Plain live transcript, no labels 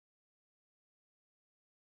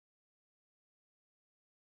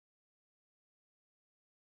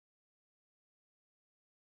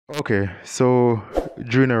Okay, so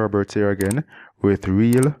Junior Roberts here again with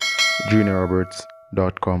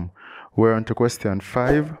realjuniorroberts.com. We're on to question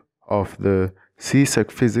 5 of the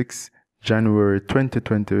CSEC Physics January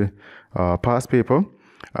 2020 past paper.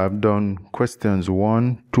 I've done questions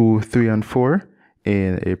 1, 2, 3, and 4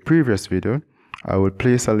 in a previous video. I will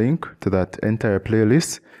place a link to that entire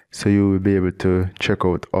playlist so you will be able to check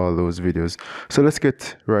out all those videos. So let's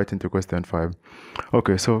get right into question 5.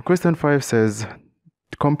 Okay, so question 5 says,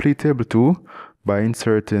 complete table 2 by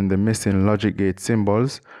inserting the missing logic gate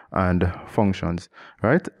symbols and functions,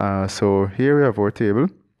 right? So here we have our table,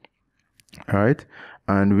 right?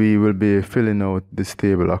 And we will be filling out this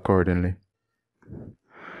table accordingly.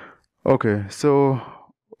 Okay, so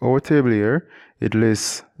our table here, it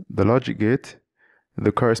lists the logic gate,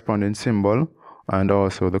 the corresponding symbol, and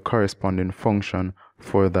also the corresponding function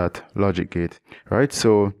for that logic gate, right?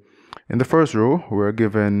 So in the first row, we're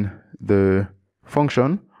given the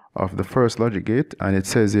function of the first logic gate, and it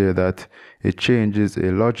says here that it changes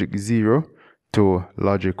a logic 0 to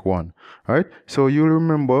logic 1, right? So you'll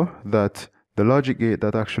remember that the logic gate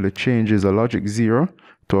that actually changes a logic 0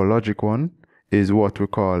 to a logic 1 is what we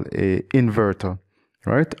call a inverter,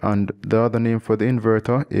 right? And the other name for the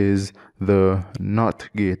inverter is the NOT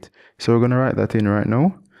gate. So we're going to write that in right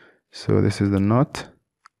now. So this is the NOT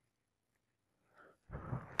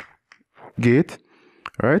gate,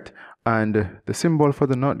 right? And the symbol for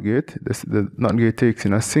the NOT gate, the NOT gate takes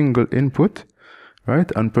in a single input,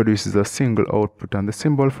 right, and produces a single output. And the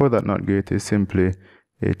symbol for that NOT gate is simply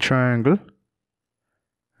a triangle,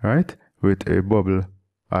 right, with a bubble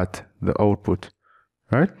at the output,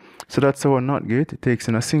 right? So that's our NOT gate. It takes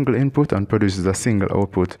in a single input and produces a single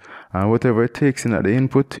output. And whatever it takes in at the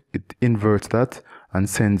input, it inverts that and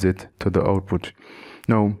sends it to the output.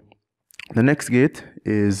 Now, the next gate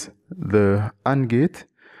is the AND gate.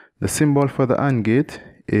 The symbol for the AND gate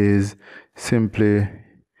is simply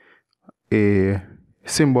a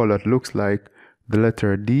symbol that looks like the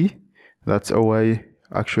letter D. That's how I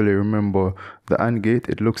actually remember the AND gate.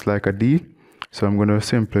 It looks like a D. So I'm going to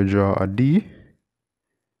simply draw a D,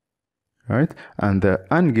 right? And the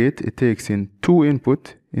AND gate, it takes in 2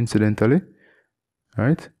 input, incidentally,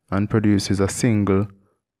 right? And produces a single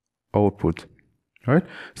output, right?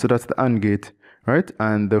 So that's the AND gate, right?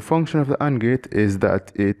 And the function of the AND gate is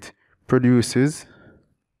that it produces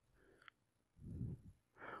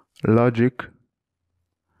logic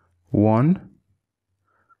 1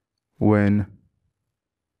 when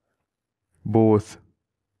both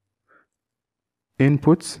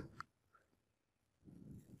inputs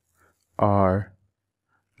are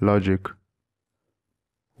logic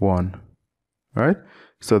 1, right?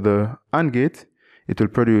 So the AND gate, it will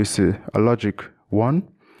produce a logic 1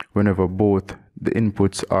 whenever both the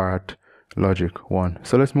inputs are at logic 1.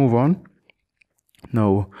 So let's move on.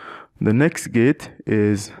 Now, the next gate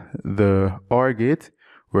is the OR gate.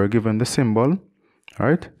 We're given the symbol,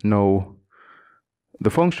 right? Now, the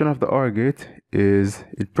function of the OR gate is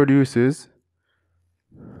it produces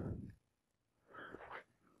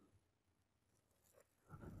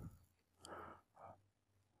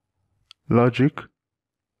logic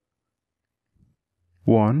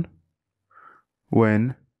 1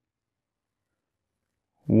 when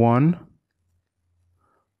 1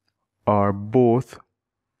 or both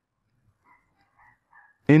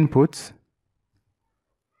inputs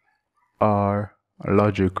are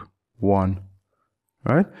logic 1,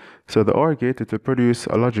 right? So the OR gate, it will produce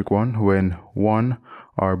a logic 1 when 1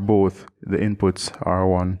 or both the inputs are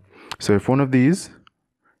 1. So if one of these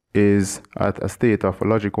is at a state of a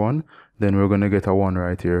logic 1, then we're going to get a 1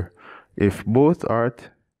 right here. If both are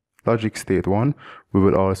at logic state 1, we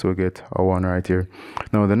will also get a 1 right here.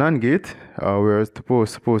 Now the NAND gate, we're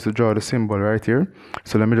supposed to draw the symbol right here.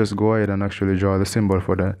 So let me just go ahead and actually draw the symbol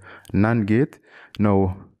for the NAND gate.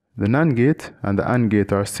 Now the NAND gate and the AND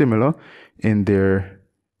gate are similar in their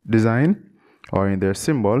design or in their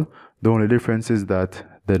symbol. The only difference is that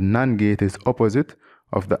the NAND gate is opposite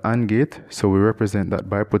of the AND gate, so we represent that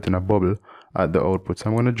by putting a bubble at the output. So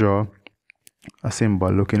I'm going to draw a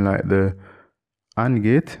symbol looking like the AND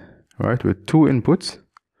gate, right, with 2 inputs,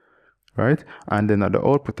 right, and then at the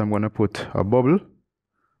output I'm going to put a bubble,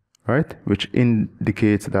 right, which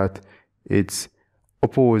indicates that it's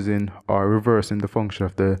opposing or reversing the function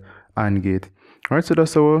of the AND gate. Right, so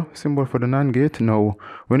that's our symbol for the NAND gate. Now,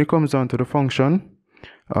 when it comes down to the function,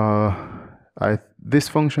 this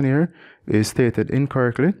function here is stated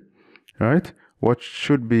incorrectly, right? What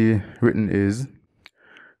should be written is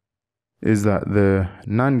that the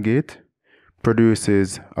NAND gate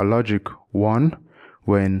produces a logic 1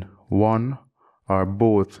 when 1 or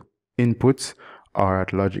both inputs are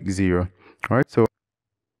at logic 0, right? So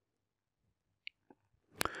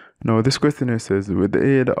Now this questionnaire says, with the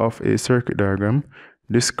aid of a circuit diagram,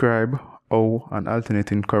 describe how an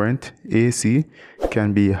alternating current AC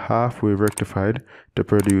can be halfway rectified to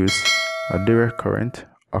produce a direct current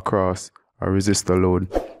across a resistor load.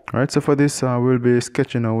 Alright, so for this we'll be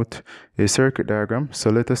sketching out a circuit diagram. So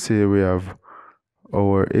let us say we have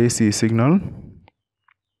our AC signal.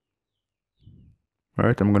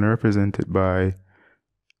 Alright, I'm going to represent it by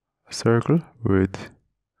a circle with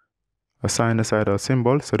a sinusoidal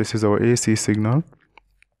symbol. So this is our AC signal.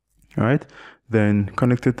 Alright, then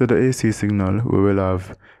connected to the AC signal we will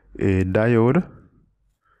have a diode,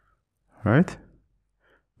 right,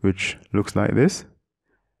 which looks like this,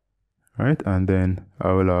 right, and then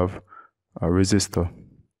I will have a resistor,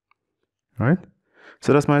 right.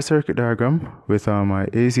 So that's my circuit diagram with my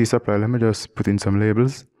AC supply. Let me just put in some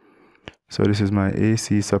labels. So this is my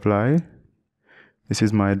AC supply, this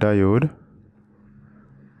is my diode,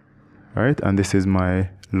 right, and this is my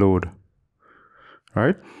load.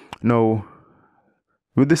 Right, now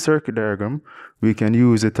with the circuit diagram we can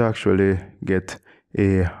use it to actually get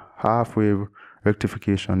a halfway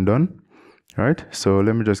rectification done. Right, so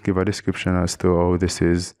let me just give a description as to how this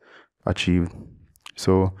is achieved.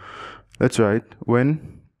 So let's write,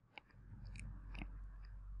 when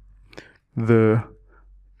the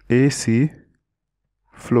AC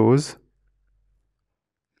flows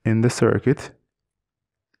in the circuit,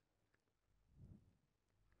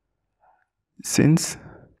 since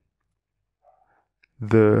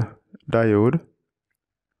the diode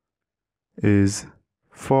is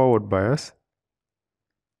forward bias,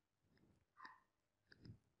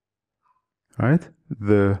 right,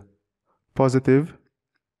 the positive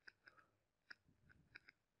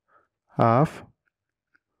half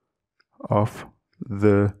of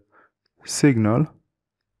the signal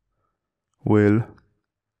will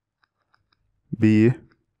be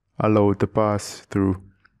allowed to pass through,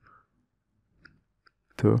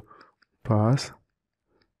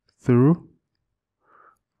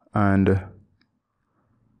 and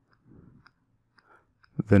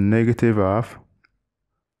the negative half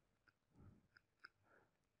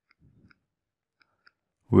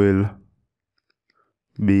will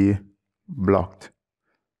be blocked.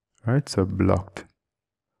 Right, so blocked.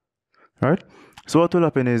 Right, so what will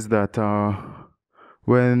happen is that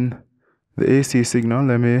when the AC signal,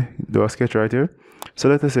 let me do a sketch right here. So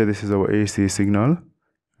let us say this is our AC signal,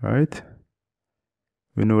 right.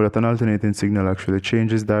 We know that an alternating signal actually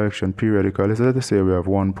changes direction periodically. So let us say we have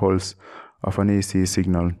one pulse of an AC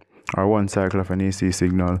signal, or one cycle of an AC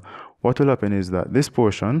signal. What will happen is that this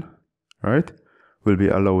portion, right, will be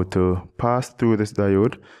allowed to pass through this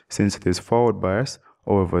diode since it is forward bias.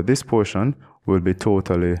 However, this portion will be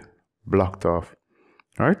totally blocked off.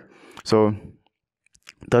 Right, so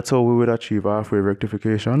that's how we would achieve halfway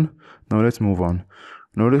rectification. Now let's move on.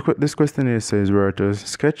 Now this question here says we are to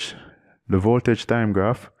sketch the voltage time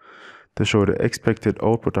graph to show the expected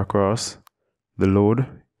output across the load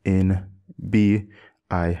in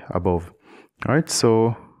BI above. Alright,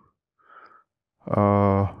 so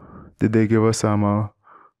did they give us some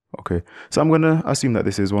okay, so I'm gonna assume that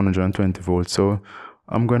this is 120 volts. So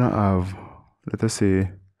I'm gonna have, let us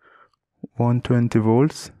say, 120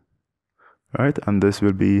 volts, right, and this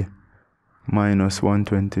will be minus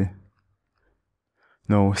 120.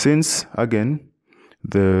 Now since again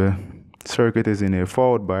the circuit is in a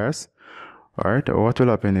forward bias, alright, what will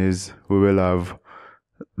happen is we will have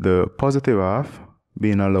the positive half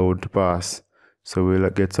being allowed to pass. So we'll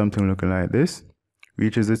get something looking like this,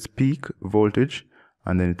 reaches its peak voltage,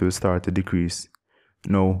 and then it will start to decrease.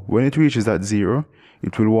 Now when it reaches that zero,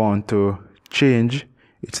 it will want to change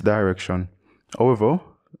its direction. However,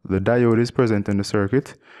 the diode is present in the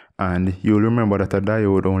circuit, and you'll remember that a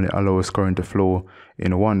diode only allows current to flow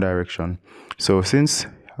in one direction. So since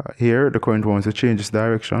here the current wants to change its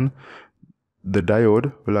direction, the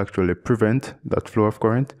diode will actually prevent that flow of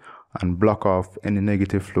current and block off any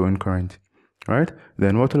negative flow in current. Right?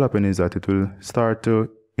 Then what will happen is that it will start to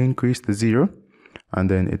increase to zero, and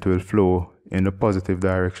then it will flow in the positive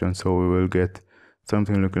direction. So we will get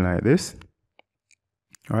something looking like this.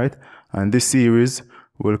 Right? And this series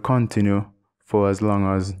will continue for as long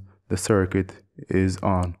as the circuit is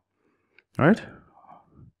on. Right?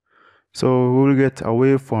 So we will get a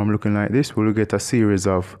waveform looking like this. We will get a series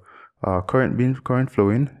of current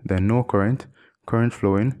flowing, then no current, current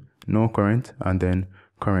flowing, no current, and then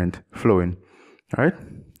current flowing. Alright,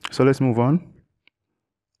 so let's move on.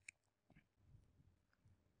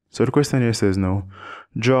 So the question here says now,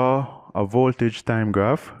 draw a voltage time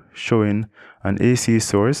graph showing an AC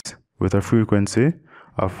source with a frequency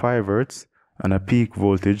of 5 Hz and a peak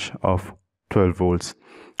voltage of 12 volts.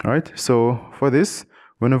 Alright, so for this,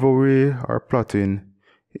 whenever we are plotting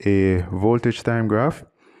a voltage time graph,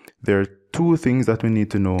 there are two things that we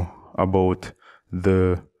need to know about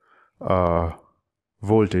the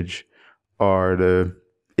voltage or the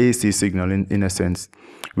AC signal in a sense.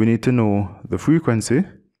 We need to know the frequency,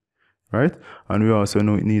 right? And we also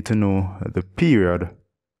need to know the period,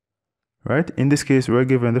 right? In this case, we're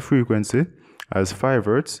given the frequency as 5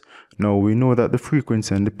 Hertz. Now we know that the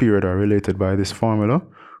frequency and the period are related by this formula,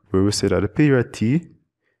 where we say that the period T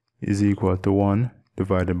is equal to 1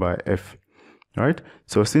 divided by F, right?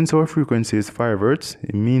 So since our frequency is 5 Hertz,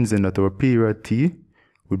 it means then that our period T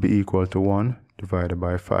would be equal to 1 divided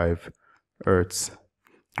by 5 Hertz,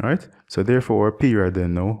 right? So therefore our period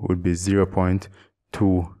then now would be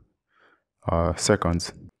 0.2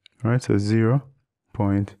 seconds, right? So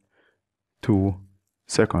 0.2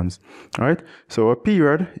 seconds, right? So our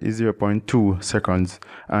period is 0.2 seconds,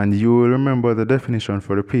 and you will remember the definition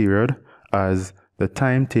for the period as the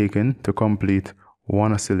time taken to complete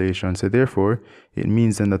one oscillation. So therefore it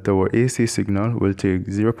means then that our AC signal will take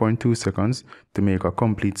 0.2 seconds to make a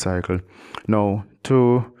complete cycle. Now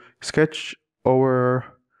to sketch our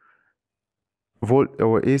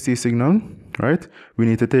AC signal, right, we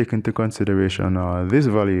need to take into consideration this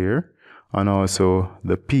value here and also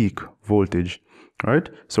the peak voltage, right?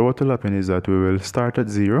 So what will happen is that we will start at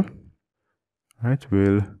 0, right?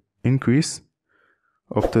 We'll increase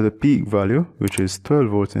up to the peak value, which is 12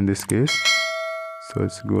 volts in this case. So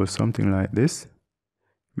let's go something like this.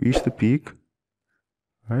 Reach the peak,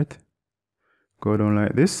 right? Go down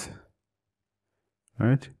like this,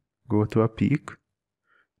 right? Go to a peak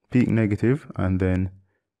negative, and then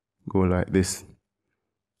go like this.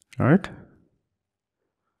 All right.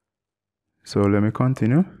 So let me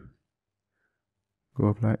continue. Go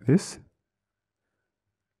up like this,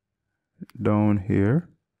 down here,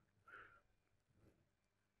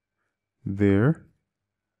 there,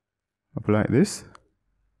 up like this,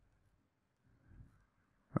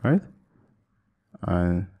 right,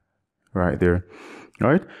 and right there. All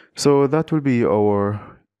right. So that will be our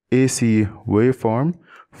AC waveform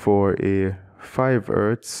for a 5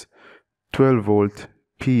 Hertz 12 volt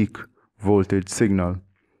peak voltage signal.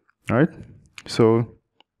 All right. So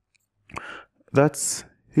that's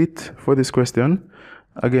it for this question.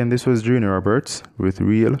 Again, this was Junior Roberts with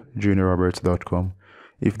realjuniorroberts.com.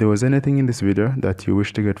 If there was anything in this video that you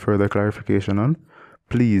wish to get further clarification on,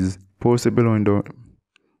 please post it down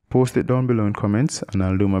below in comments, and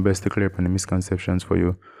I'll do my best to clear up any misconceptions for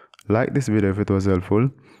you. Like this video if it was helpful,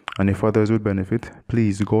 and if others would benefit,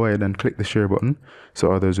 please go ahead and click the share button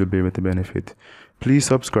so others will be able to benefit. Please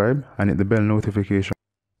subscribe and hit the bell notification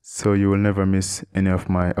so you will never miss any of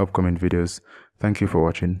my upcoming videos. Thank you for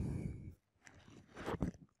watching.